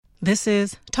This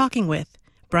is Talking With,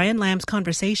 Brian Lamb's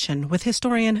conversation with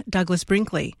historian Douglas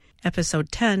Brinkley.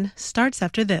 Episode 10 starts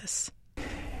after this.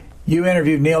 You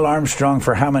interviewed Neil Armstrong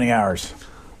for how many hours?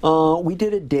 We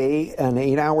did an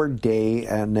 8-hour day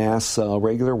at NASA, a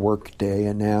regular work day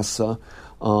at NASA.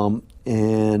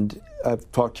 And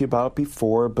I've talked to you about it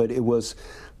before, but it was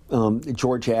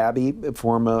George Abbey,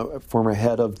 former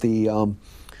head of the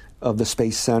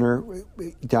Space Center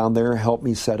down there, helped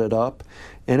me set it up.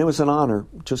 And it was an honor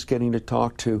just getting to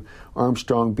talk to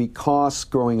Armstrong because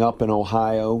growing up in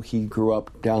Ohio, he grew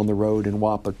up down the road in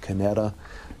Wapakoneta,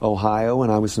 Ohio,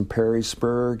 and I was in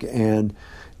Perrysburg. And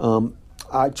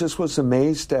I just was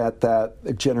amazed at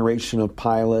that generation of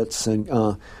pilots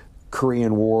and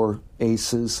Korean War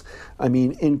aces. I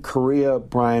mean, in Korea,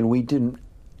 Brian, we didn't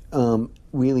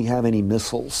really have any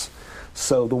missiles.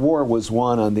 So the war was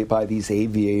won by these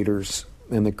aviators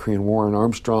in the Korean War, and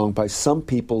Armstrong, by some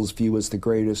people's view, was the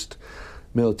greatest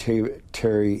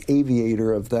military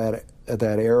aviator of that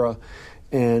era,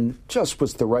 and just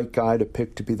was the right guy to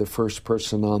pick to be the first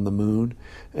person on the moon.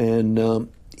 And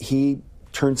he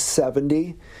turned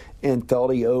 70 and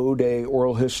felt he owed a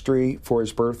oral history for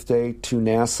his birthday to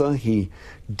NASA. He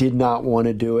did not want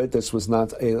to do it. This was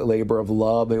not a labor of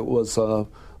love. It was a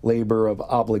labor of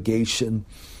obligation.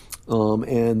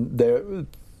 And the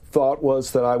thought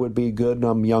was that I would be good, and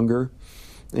I'm younger.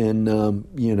 And,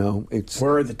 it's...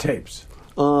 Where are the tapes?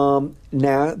 They're in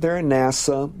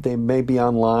NASA. They may be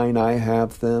online. I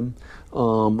have them.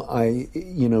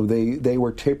 They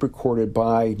were tape recorded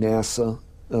by NASA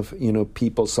of,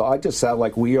 people. So I just sat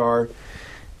like we are,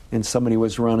 and somebody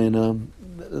was running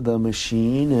the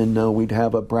machine, and we'd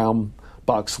have a brown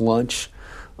box lunch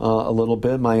a little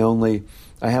bit.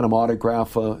 I had him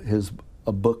autograph a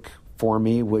book for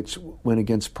me, which went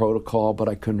against protocol, but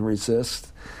I couldn't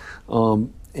resist,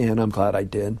 and I'm glad I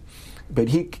did. But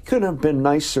he couldn't have been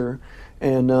nicer,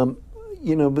 and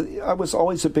I was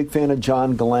always a big fan of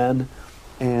John Glenn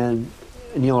and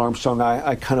Neil Armstrong.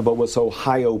 I kind of was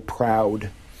Ohio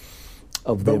proud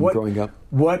of them growing up.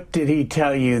 What did he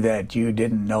tell you that you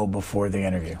didn't know before the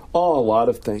interview? Oh, a lot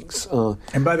of things.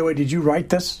 And by the way, did you write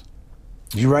this?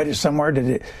 Did you write it somewhere?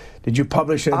 Did you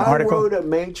publish an article? I wrote a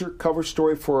major cover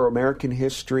story for American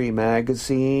History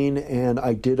magazine, and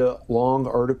I did a long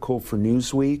article for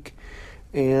Newsweek,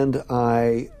 and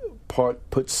I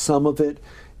put some of it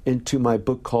into my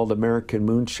book called American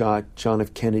Moonshot, John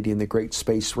F. Kennedy and the Great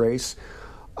Space Race.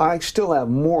 I still have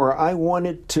more. I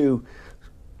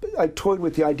toyed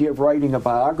with the idea of writing a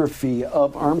biography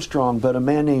of Armstrong, but a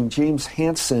man named James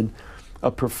Hansen,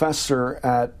 a professor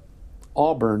at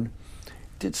Aldrin,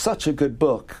 did such a good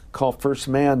book called First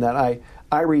Man that I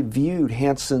reviewed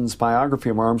Hansen's biography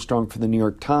of Armstrong for the New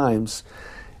York Times,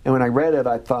 and when I read it,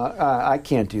 I thought, I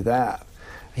can't do that.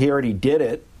 He already did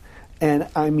it, and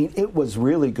I mean, it was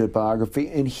really good biography,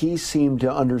 and he seemed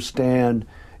to understand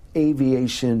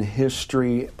aviation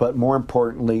history, but more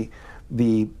importantly,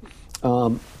 the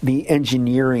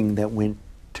engineering that went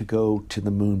to go to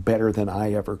the moon better than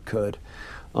I ever could.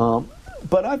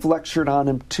 But I've lectured on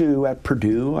him, too, at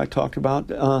Purdue. I talked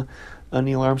about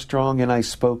Neil Armstrong, and I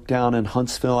spoke down in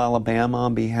Huntsville, Alabama,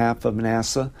 on behalf of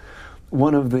NASA.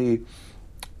 One of the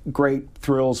great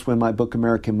thrills when my book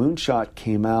American Moonshot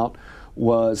came out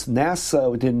was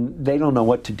NASA they don't know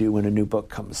what to do when a new book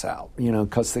comes out,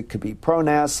 because it could be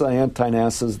pro-NASA,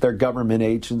 anti-NASA, their government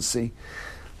agency.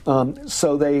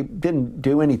 So they didn't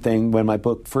do anything when my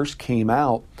book first came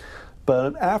out.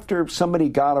 But after somebody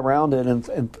got around it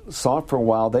and saw it for a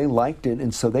while, they liked it,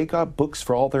 and so they got books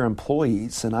for all their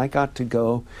employees. And I got to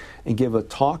go and give a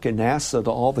talk at NASA to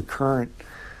all the current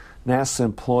NASA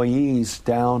employees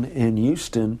down in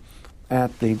Houston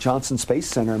at the Johnson Space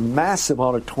Center, a massive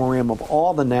auditorium of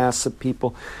all the NASA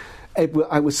people.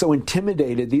 I was so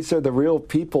intimidated. These are the real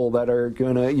people that are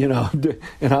going to,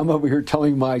 and I'm over here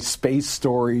telling my space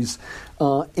stories,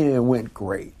 and it went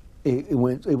great. It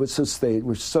was just, they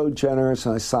were so generous,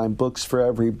 and I signed books for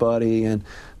everybody, and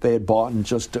they had bought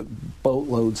just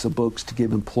boatloads of books to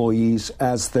give employees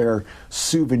as their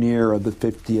souvenir of the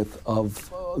 50th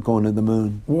of going to the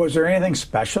moon. Was there anything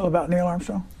special about Neil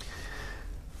Armstrong?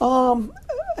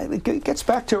 It gets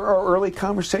back to our early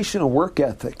conversation of work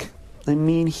ethic. I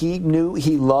mean, he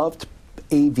loved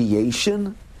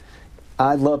aviation.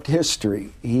 I loved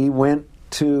history. He went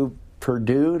to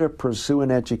Purdue to pursue an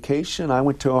education. I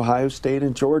went to Ohio State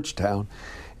and Georgetown.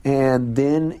 And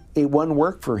then it wouldn't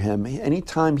work for him.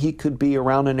 Anytime he could be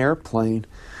around an airplane,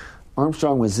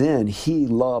 Armstrong was in. He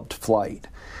loved flight.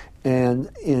 And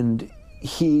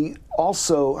he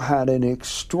also had an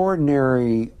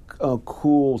extraordinary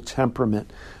cool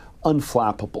temperament,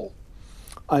 unflappable.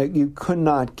 You could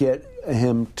not get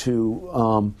him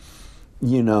to,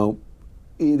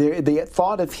 the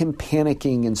thought of him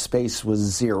panicking in space was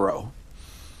zero.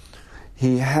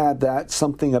 He had that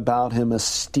something about him, a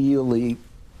steely,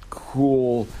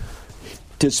 cruel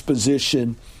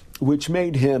disposition, which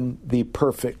made him the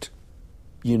perfect,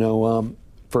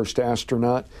 first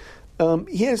astronaut.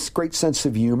 He has a great sense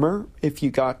of humor if you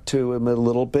got to him a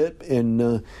little bit,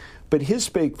 but his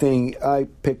big thing I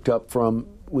picked up from,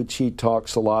 which he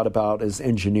talks a lot about, is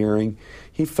engineering.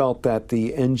 He felt that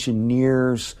the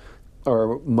engineers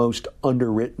are most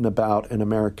underwritten about in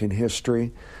American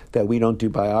history, that we don't do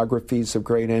biographies of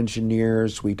great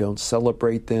engineers, we don't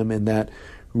celebrate them, and that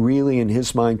really, in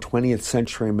his mind, 20th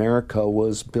century America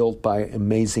was built by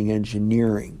amazing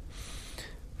engineering.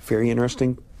 Very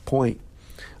interesting point.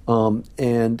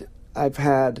 And I've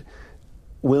had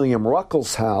William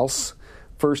Ruckelshaus,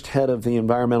 first head of the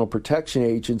Environmental Protection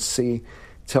Agency,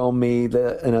 tell me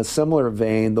that in a similar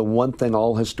vein, the one thing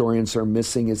all historians are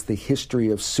missing is the history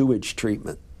of sewage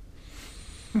treatment.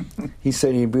 He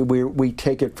said we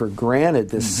take it for granted,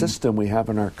 this system we have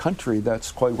in our country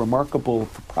that's quite remarkable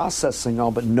for processing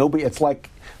all, but nobody, it's like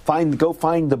go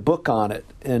find the book on it.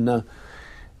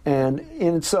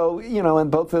 And so,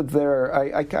 and both of their,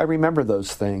 I remember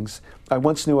those things. I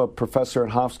once knew a professor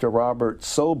at Hofstra, Robert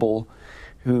Sobel,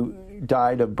 who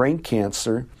died of brain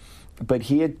cancer, but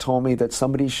he had told me that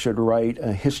somebody should write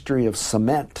a history of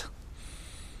cement.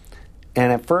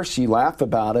 And at first you laugh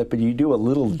about it, but you do a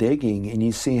little digging and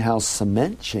you see how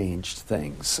cement changed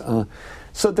things.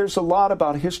 So there's a lot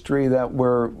about history that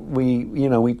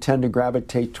we tend to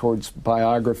gravitate towards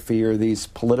biography or these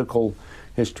political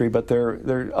history, but there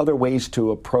are other ways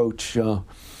to approach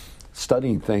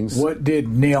studying things. What did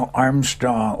Neil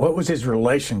Armstrong, what was his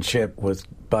relationship with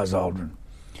Buzz Aldrin?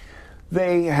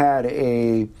 They had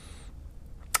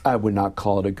I would not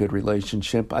call it a good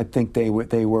relationship. I think they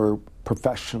were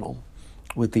professional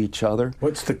with each other.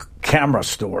 What's the camera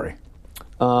story?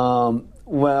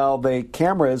 Well, the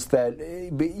camera is that,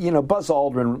 Buzz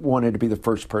Aldrin wanted to be the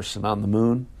first person on the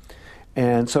moon,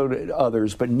 and so did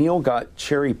others, but Neil got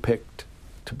cherry-picked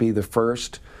to be the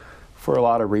first for a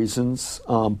lot of reasons,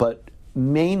 but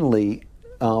mainly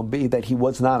that he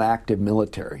was not active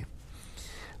military.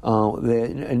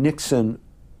 Nixon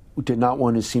did not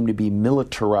want to seem to be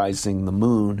militarizing the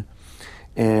moon,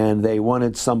 and they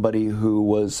wanted somebody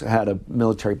who had a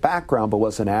military background but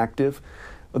wasn't active.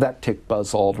 Well, that ticked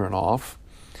Buzz Aldrin off.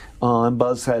 And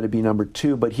Buzz had to be number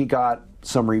two, but he got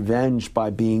some revenge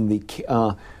by being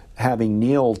having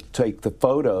Neil take the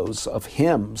photos of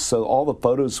him. So all the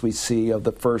photos we see of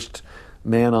the first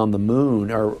man on the moon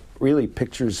are really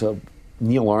pictures of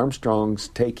Neil Armstrong's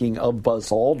taking of Buzz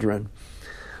Aldrin.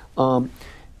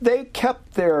 They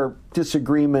kept their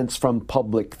disagreements from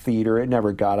public theater. It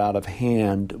never got out of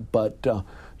hand, but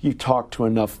you talk to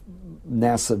enough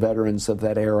NASA veterans of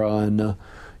that era, and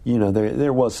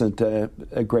there wasn't a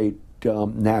great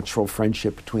natural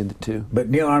friendship between the two. But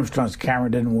Neil Armstrong's camera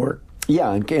didn't work?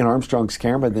 Yeah, and Armstrong's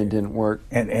camera then didn't work.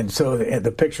 And so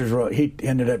the pictures were, he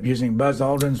ended up using Buzz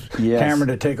Aldrin's camera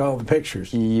to take all the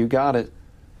pictures. You got it.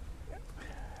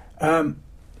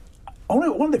 Only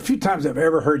one of the few times I've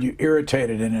ever heard you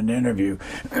irritated in an interview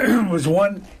was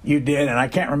one you did, and I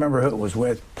can't remember who it was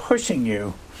with, pushing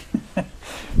you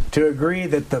to agree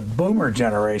that the boomer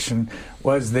generation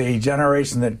was the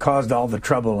generation that caused all the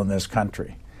trouble in this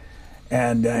country.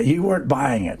 And you weren't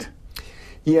buying it.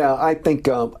 Yeah, I think,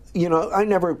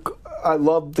 I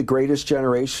love The Greatest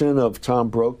Generation of Tom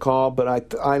Brokaw,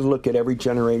 but I look at every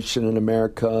generation in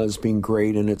America as being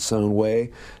great in its own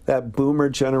way. That boomer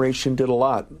generation did a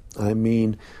lot. I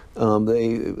mean,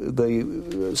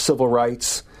 the civil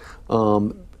rights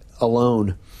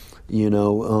alone, in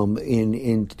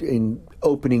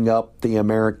opening up the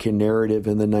American narrative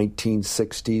in the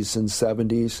 1960s and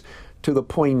 70s, to the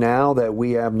point now that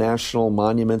we have national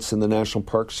monuments in the National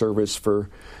Park Service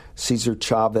for Cesar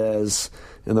Chavez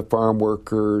and the farm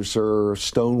workers, or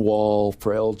Stonewall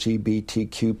for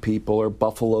LGBTQ people, or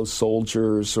Buffalo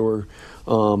Soldiers, or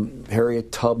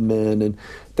Harriet Tubman, and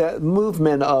that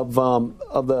movement of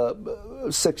the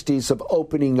 60s of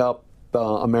opening up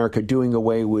America, doing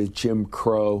away with Jim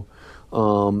Crow,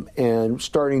 and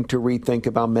starting to rethink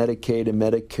about Medicaid and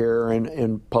Medicare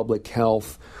and public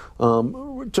health.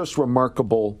 Just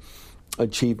remarkable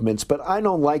achievements. But I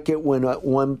don't like it when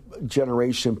one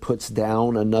generation puts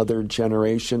down another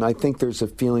generation. I think there's a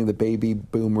feeling the baby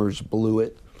boomers blew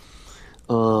it.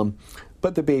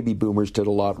 But the baby boomers did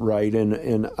a lot right,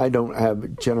 and I don't have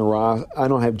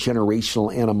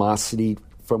generational animosity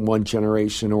from one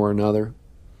generation or another.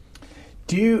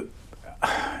 Do you?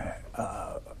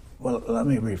 Well, let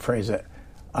me rephrase it.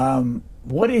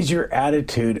 what is your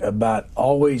attitude about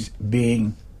always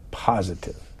being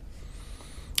positive?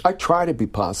 I try to be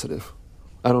positive.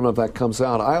 I don't know if that comes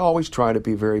out. I always try to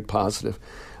be very positive.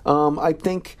 I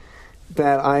think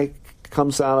that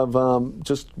comes out of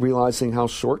just realizing how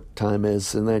short time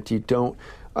is, and that you don't.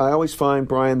 I always find,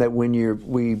 Brian, that when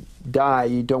we die,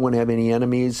 you don't want to have any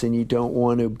enemies, and you don't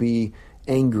want to be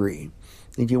angry.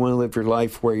 And you want to live your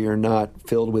life where you're not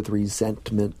filled with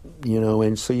resentment,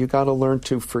 and so you got to learn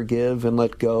to forgive and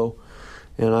let go.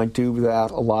 And I do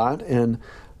that a lot. And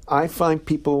I find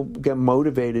people get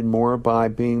motivated more by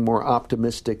being more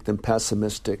optimistic than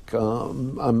pessimistic.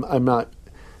 I'm not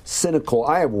cynical.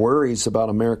 I have worries about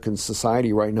American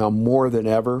society right now more than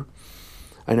ever.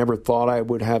 I never thought I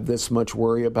would have this much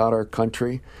worry about our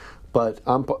country, but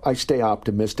I stay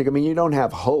optimistic. I mean, you don't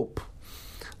have hope.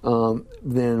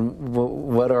 Then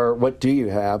what do you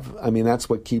have? I mean, that's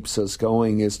what keeps us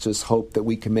going, is just hope that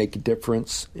we can make a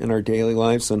difference in our daily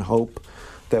lives, and hope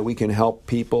that we can help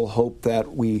people, hope that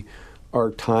our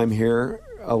time here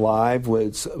alive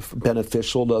was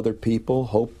beneficial to other people,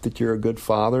 hope that you're a good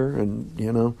father,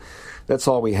 and, that's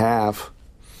all we have.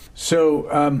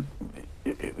 So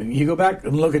you go back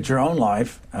and look at your own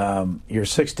life. You're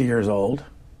 60 years old.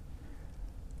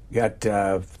 You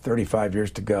got 35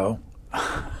 years to go.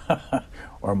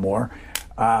 Or more.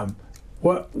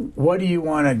 What do you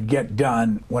want to get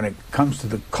done when it comes to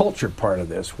the culture part of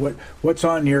this? What's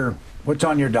on your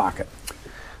docket?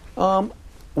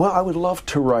 Well, I would love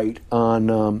to write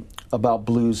on about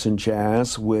blues and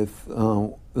jazz with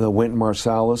the Wynton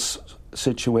Marsalis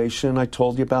situation I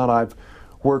told you about. I've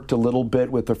worked a little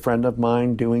bit with a friend of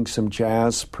mine doing some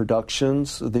jazz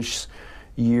productions. This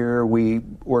year we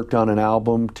worked on an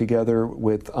album together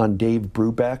on Dave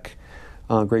Brubeck,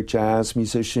 a great jazz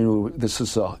musician. This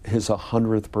is his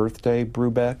 100th birthday,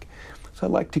 Brubeck. So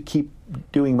I'd like to keep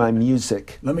doing my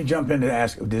music. Let me jump in to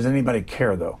ask, does anybody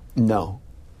care, though? No.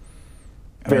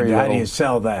 How do you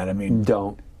sell that? I mean,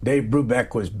 don't. Dave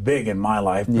Brubeck was big in my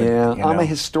life. But, I'm a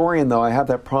historian, though. I have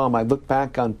that problem. I look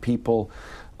back on people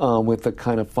with a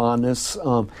kind of fondness.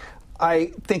 I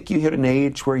think you hit an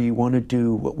age where you want to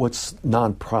do what's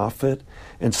nonprofit.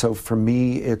 And so for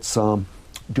me, it's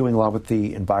doing a lot with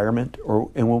the environment.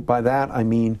 And by that, I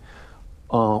mean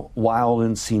wild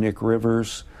and scenic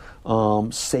rivers,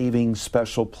 saving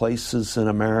special places in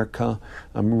America.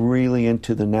 I'm really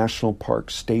into the national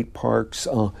parks, state parks,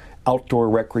 outdoor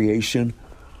recreation,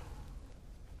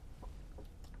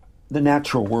 the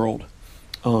natural world,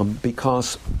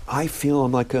 because I feel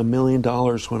I'm like $1 million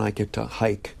when I get to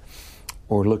hike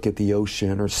or look at the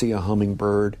ocean or see a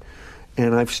hummingbird.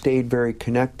 And I've stayed very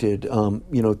connected. Henry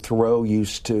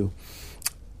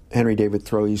David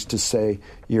Thoreau used to say,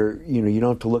 you don't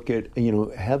have to look at,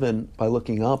 heaven by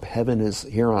looking up. Heaven is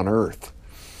here on earth.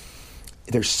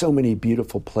 There's so many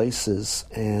beautiful places,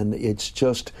 and it's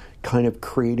just kind of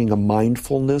creating a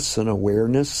mindfulness and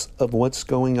awareness of what's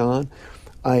going on.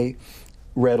 I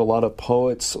read a lot of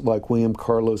poets like William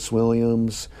Carlos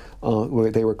Williams,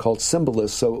 where they were called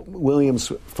symbolists. So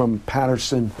Williams from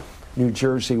Paterson, New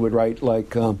Jersey, would write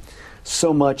like,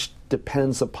 so much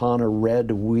depends upon a red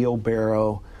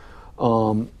wheelbarrow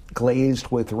glazed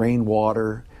with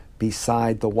rainwater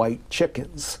beside the white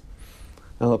chickens.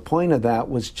 Now the point of that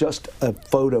was just a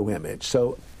photo image.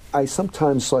 So I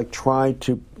sometimes try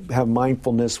to have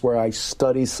mindfulness where I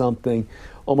study something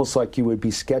almost like you would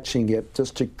be sketching it,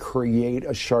 just to create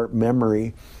a sharp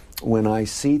memory when I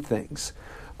see things.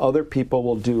 Other people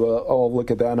will do I'll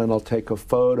look at that and I'll take a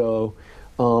photo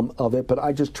of it, but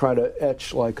I just try to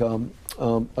etch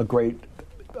a great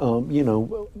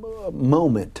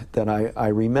moment that I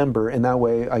remember, and that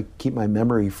way I keep my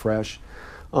memory fresh.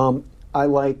 I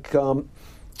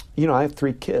have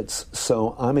 3 kids,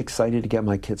 so I'm excited to get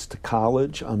my kids to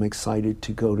college. I'm excited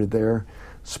to go to their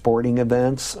sporting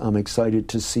events. I'm excited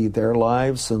to see their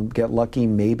lives and get lucky.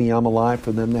 Maybe I'm alive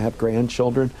for them to have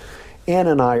grandchildren. Ann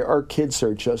and I, our kids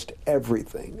are just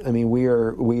everything. I mean, we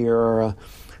are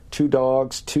 2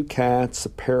 dogs, 2 cats, a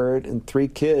parrot, and 3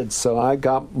 kids. So I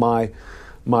got my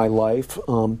life.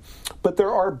 But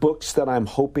there are books that I'm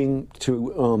hoping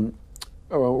to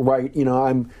write.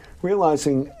 I'm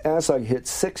realizing as I hit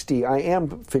 60, I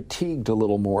am fatigued a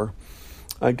little more.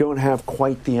 I don't have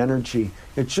quite the energy.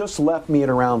 It just left me at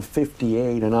around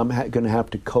 58, and I'm going to have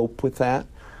to cope with that.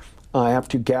 I have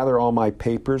to gather all my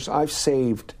papers. I've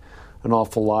saved an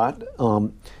awful lot.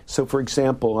 So, for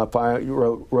example, if I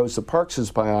wrote Rosa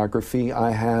Parks' biography, I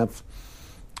have,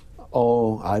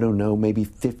 maybe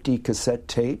 50 cassette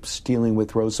tapes dealing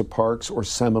with Rosa Parks or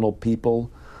seminal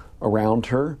people around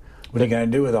her. What are you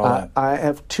going to do with all that? I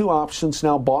have 2 options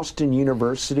now. Boston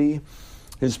University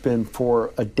has been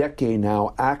for a decade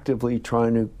now actively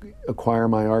trying to acquire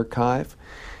my archive.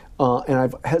 And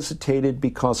I've hesitated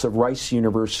because of Rice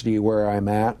University, where I'm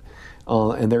at,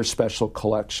 and their special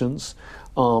collections.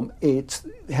 Its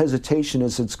hesitation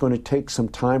is it's going to take some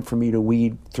time for me to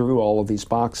weed through all of these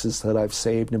boxes that I've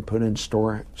saved and put in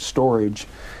storage.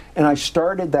 And I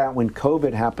started that when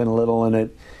COVID happened a little, and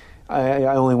I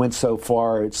only went so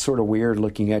far. It's sort of weird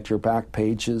looking at your back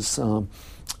pages.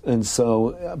 And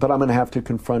so, but I'm going to have to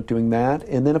confront doing that.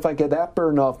 And then if I get that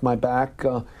burden off my back,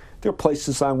 there are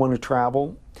places I want to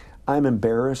travel. I'm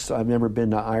embarrassed. I've never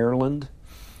been to Ireland.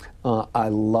 I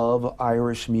love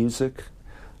Irish music.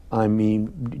 I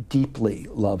mean, deeply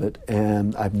love it.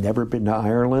 And I've never been to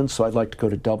Ireland, so I'd like to go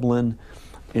to Dublin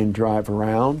and drive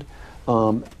around.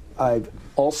 I've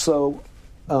also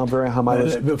very high my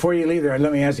list. Before you leave there,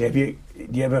 let me ask you: do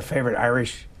you have a favorite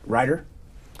Irish writer?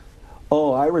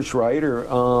 Oh, Irish writer.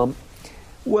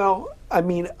 Well, I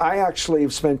mean, I actually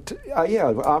have spent.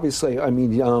 Obviously, I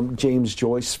mean, James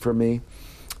Joyce for me,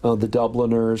 The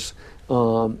Dubliners,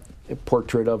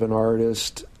 Portrait of an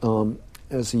Artist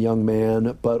as a young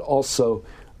man, but also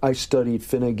I studied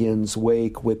Finnegan's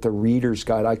Wake with the Reader's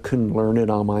Guide. I couldn't learn it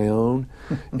on my own,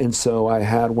 and so I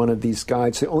had one of these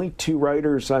guides. The only two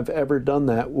writers I've ever done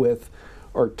that with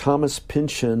are Thomas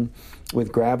Pynchon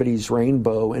with Gravity's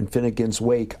Rainbow and Finnegan's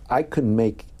Wake. I couldn't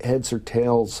make heads or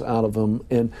tails out of them.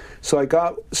 And so I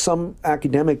got some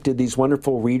academic did these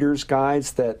wonderful reader's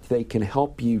guides that they can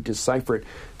help you decipher it.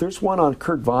 There's one on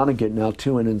Kurt Vonnegut now,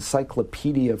 too, an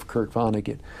encyclopedia of Kurt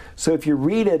Vonnegut. So if you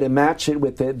read it and match it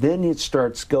with it, then it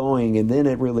starts going, and then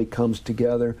it really comes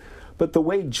together. But the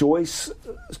way Joyce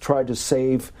tried to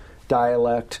save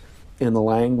dialect and the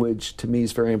language, to me,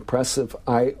 is very impressive.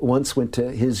 I once went to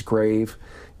his grave,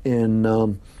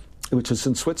 which is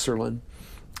in Switzerland,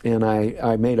 and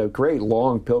I made a great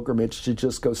long pilgrimage to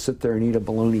just go sit there and eat a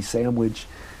bologna sandwich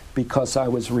because I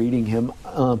was reading him.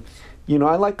 I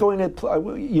like going to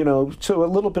a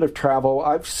little bit of travel.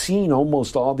 I've seen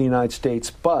almost all the United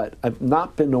States, but I've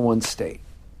not been to one state.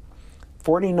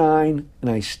 49, and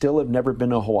I still have never been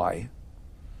to Hawaii.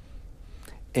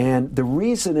 And the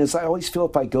reason is I always feel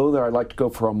if I go there, I'd like to go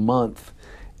for a month,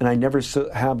 and I never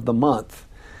have the month.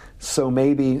 So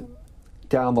maybe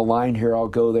down the line here, I'll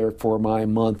go there for my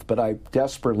month, but I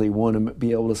desperately want to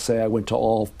be able to say I went to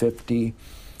all 50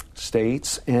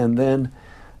 states. And then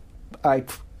I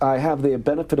have the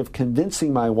benefit of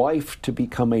convincing my wife to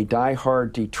become a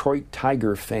diehard Detroit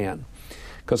Tiger fan,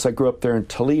 because I grew up there in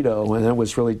Toledo, and that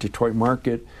was really Detroit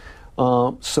market.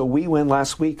 So we went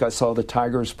last week. I saw the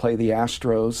Tigers play the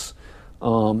Astros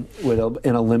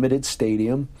in a limited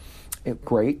stadium.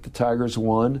 Great, the Tigers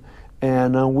won.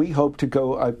 And we hope to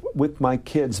go, with my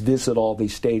kids, visit all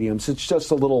these stadiums. It's just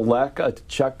a little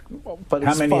check, but it's fun.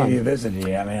 How many have you visited?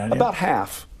 About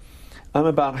half. I'm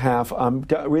about half.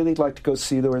 I'd really like to go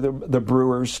see the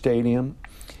Brewers Stadium.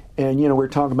 And, we're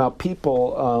talking about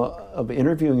people of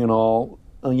interviewing and all.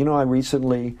 I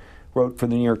recently wrote for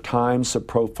the New York Times a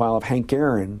profile of Hank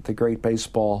Aaron, the great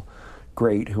baseball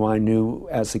great who I knew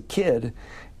as a kid.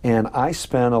 And I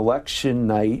spent election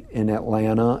night in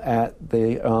Atlanta at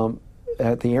the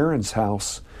Aaron's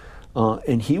house,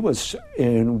 and he was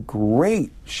in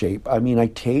great shape. I mean, I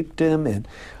taped him, and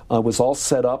was all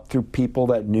set up through people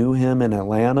that knew him in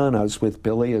Atlanta, and I was with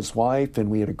Billy, his wife, and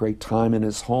we had a great time in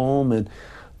his home. And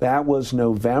that was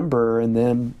November, and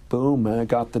then boom, I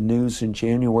got the news in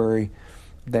January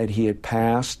that he had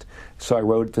passed. So I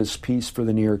wrote this piece for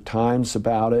the New York Times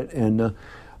about it, and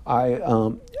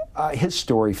his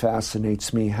story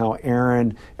fascinates me, how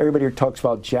Aaron, everybody here talks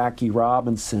about Jackie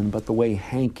Robinson, but the way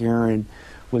Hank Aaron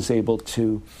was able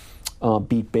to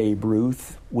beat Babe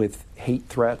Ruth with hate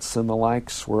threats and the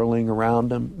like swirling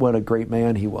around him. What a great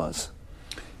man he was.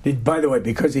 By the way,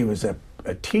 because he was a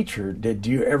teacher, did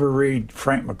you ever read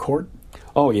Frank McCourt?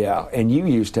 Oh, yeah, and you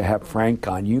used to have Frank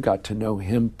on. You got to know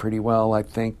him pretty well, I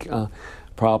think,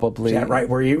 probably. Is that right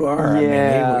where you are?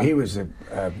 Yeah. I mean, he was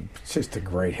just a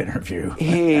great interview.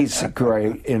 He's a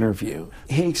great interview.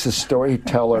 He's a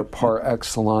storyteller par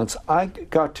excellence. I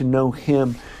got to know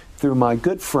him through my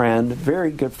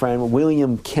very good friend,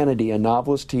 William Kennedy, a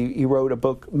novelist. He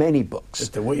wrote many books.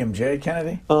 Is it William J.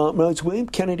 Kennedy? No, it's William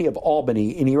Kennedy of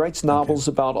Albany, and he writes novels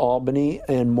about Albany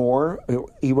and more.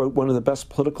 He wrote one of the best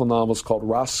political novels called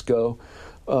Roscoe,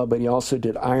 but he also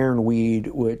did Ironweed,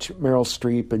 which Meryl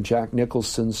Streep and Jack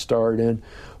Nicholson starred in.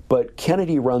 But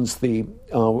Kennedy runs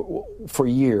for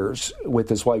years, with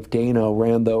his wife Dana,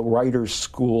 ran the writers'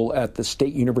 school at the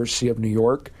State University of New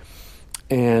York,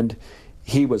 and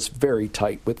he was very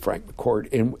tight with Frank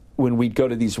McCourt. And when we'd go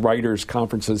to these writers'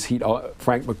 conferences,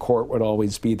 Frank McCourt would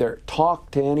always be there.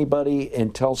 Talk to anybody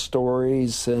and tell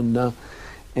stories, and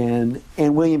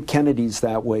William Kennedy's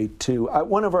that way too.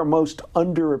 One of our most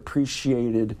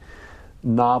underappreciated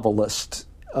novelists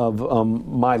of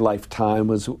my lifetime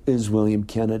is William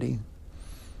Kennedy.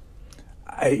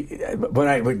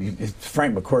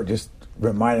 Frank McCourt just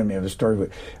reminded me of a story.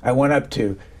 I went up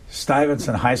to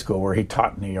Stuyvesant High School, where he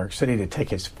taught in New York City, to take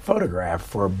his photograph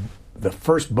for the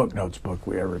first book notes book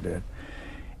we ever did.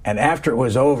 And after it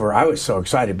was over, I was so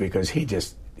excited because he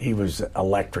was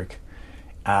electric.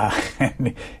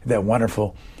 And that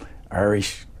wonderful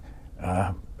Irish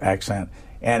accent.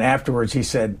 And afterwards he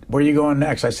said, "Where are you going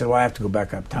next?" I said, "Well, I have to go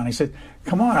back uptown." He said,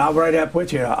 "Come on, I'll ride up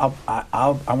with you. I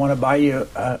want to buy you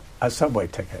a subway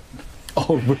ticket."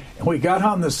 Oh. And we got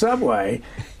on the subway,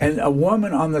 and a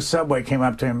woman on the subway came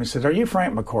up to him and said, "Are you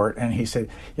Frank McCourt?" And he said,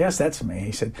 "Yes, that's me."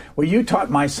 He said, "Well, you taught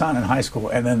my son in high school."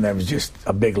 And then there was just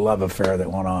a big love affair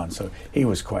that went on. So he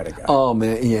was quite a guy. Oh,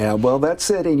 man, yeah. Well, that's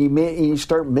it. And you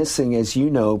start missing, as you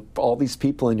know, all these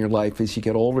people in your life. As you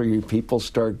get older, your people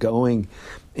start going,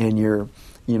 and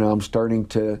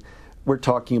we're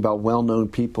talking about well-known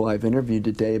people I've interviewed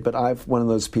today, but I've one of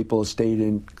those people who stayed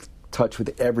in touch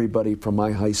with everybody from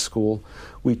my high school.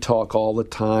 We talk all the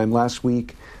time. Last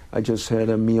week, I just had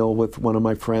a meal with one of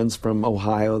my friends from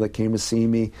Ohio that came to see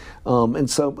me. And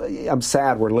so I'm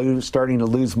sad. We're starting to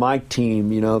lose my team,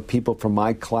 people from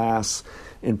my class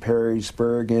in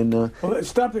Perrysburg. And well, let's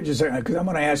stop there just a second, because I'm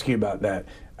going to ask you about that.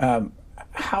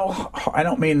 I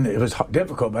don't mean it was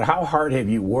difficult, but how hard have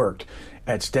you worked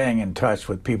at staying in touch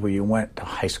with people you went to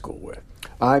high school with?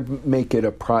 I make it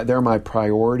they're my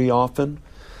priority often.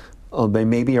 They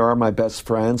maybe are my best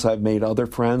friends. I've made other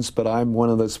friends, but I'm one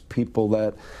of those people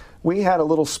that we had a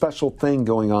little special thing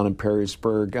going on in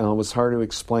Perrysburg. It was hard to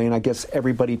explain. I guess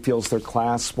everybody feels their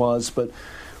class was, but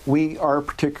our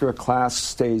particular class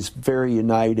stays very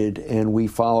united, and we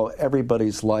follow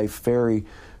everybody's life very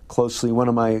closely. One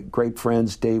of my great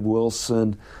friends, Dave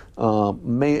Wilson,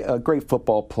 a great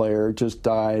football player, just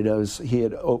died. He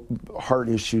had heart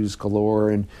issues galore,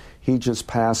 and he just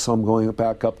passed, so I'm going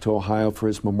back up to Ohio for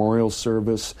his memorial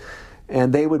service.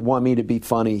 And they would want me to be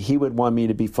funny. He would want me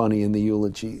to be funny in the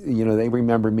eulogy. They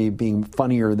remember me being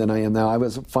funnier than I am now. I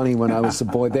was funny when I was a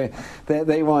boy. They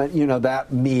want,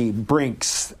 that me,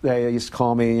 Brinks. They used to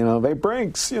call me, hey,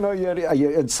 Brinks,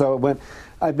 And so when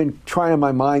I've been trying in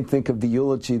my mind think of the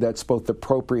eulogy that's both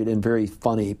appropriate and very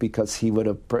funny, because he would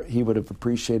have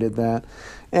appreciated that.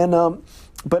 And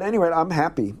but anyway, I'm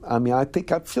happy. I mean, I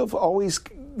think I've always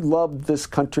loved this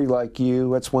country like you.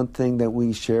 That's one thing that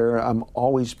we share. I'm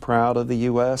always proud of the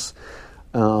U.S.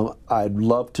 I'd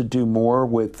love to do more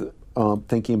with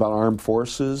thinking about armed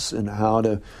forces and how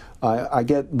to. I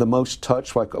get the most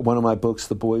touch, like one of my books,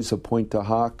 The Boys of Pointe du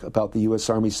Hoc, about the U.S.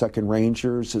 Army 2nd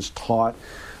Rangers, is taught.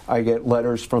 I get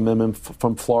letters from them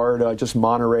from Florida, just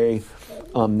Monterey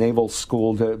Naval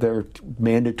School. They're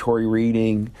mandatory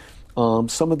reading.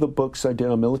 Some of the books I did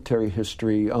on military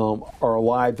history are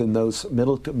alive in those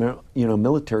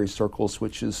military circles,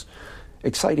 which is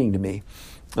exciting to me.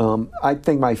 I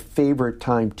think my favorite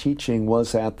time teaching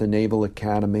was at the Naval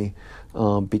Academy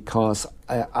because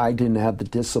I didn't have the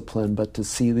discipline, but to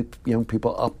see the young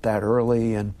people up that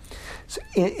early. And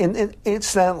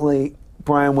incidentally,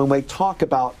 Brian, when we talk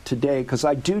about today, because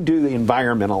I do the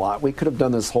environment a lot, we could have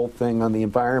done this whole thing on the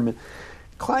environment.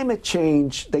 Climate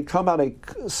change, they come out a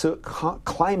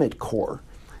climate corps,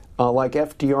 like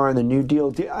FDR and the New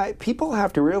Deal. People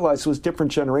have to realize it was a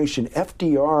different generation.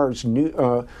 FDR's new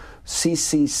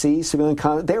CCC,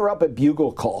 civilian they were up at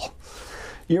bugle call.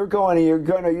 You're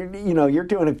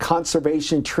doing a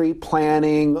conservation, tree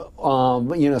planting,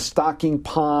 stocking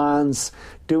ponds,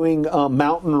 doing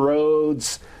mountain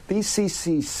roads. These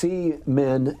CCC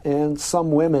men and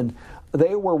some women,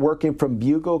 they were working from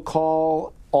bugle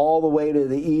call all the way to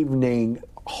the evening,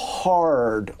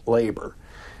 hard labor.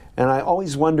 And I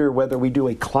always wonder whether we do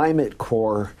a climate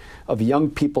corps of young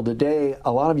people today.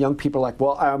 A lot of young people are like,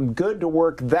 well, I'm good to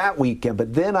work that weekend,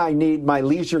 but then I need my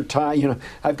leisure time.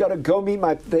 I've got to go meet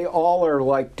they all are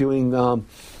like doing,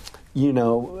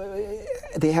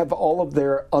 they have all of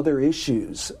their other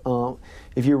issues.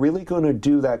 If you're really going to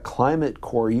do that climate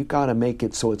corps, you got to make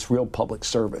it so it's real public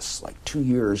service, like 2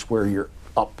 years where you're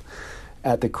up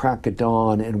at the crack of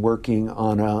dawn and working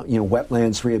on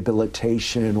wetlands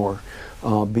rehabilitation or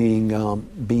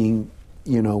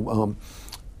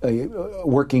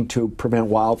working to prevent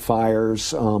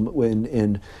wildfires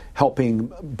and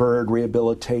helping bird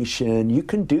rehabilitation. You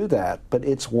can do that, but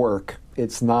it's work.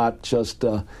 It's not just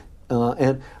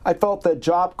And I felt that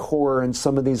Job Corps and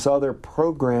some of these other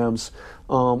programs,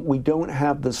 we don't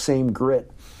have the same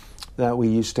grit that we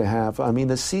used to have. I mean,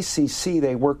 the CCC,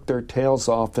 they worked their tails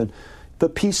off, and the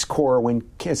Peace Corps,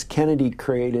 as Kennedy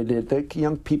created it, the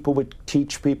young people would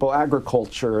teach people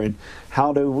agriculture and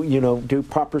how to, do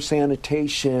proper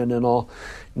sanitation and all.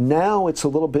 Now it's a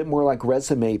little bit more like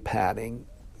resume padding.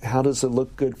 How does it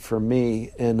look good for me?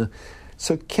 And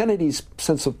so Kennedy's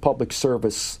sense of public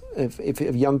service, if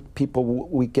young people,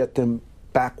 we get them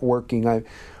back working.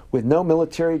 With no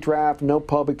military draft, no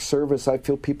public service, I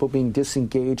feel people being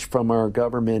disengaged from our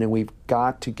government, and we've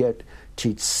got to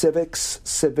teach civics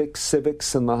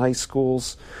in the high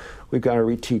schools. We've got to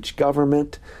reteach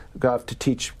government. We've got to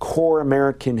teach core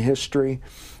American history.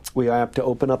 We have to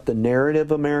open up the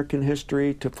narrative of American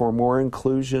history for more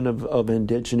inclusion of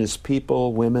indigenous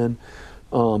people, women,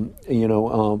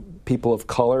 people of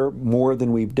color, more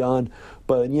than we've done.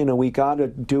 But, we got to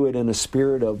do it in a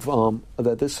spirit of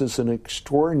that this is an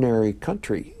extraordinary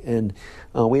country, and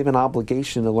we have an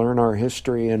obligation to learn our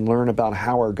history and learn about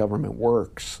how our government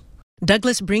works.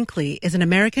 Douglas Brinkley is an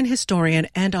American historian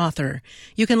and author.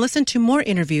 You can listen to more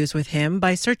interviews with him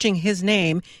by searching his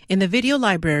name in the video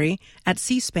library at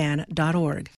cspan.org.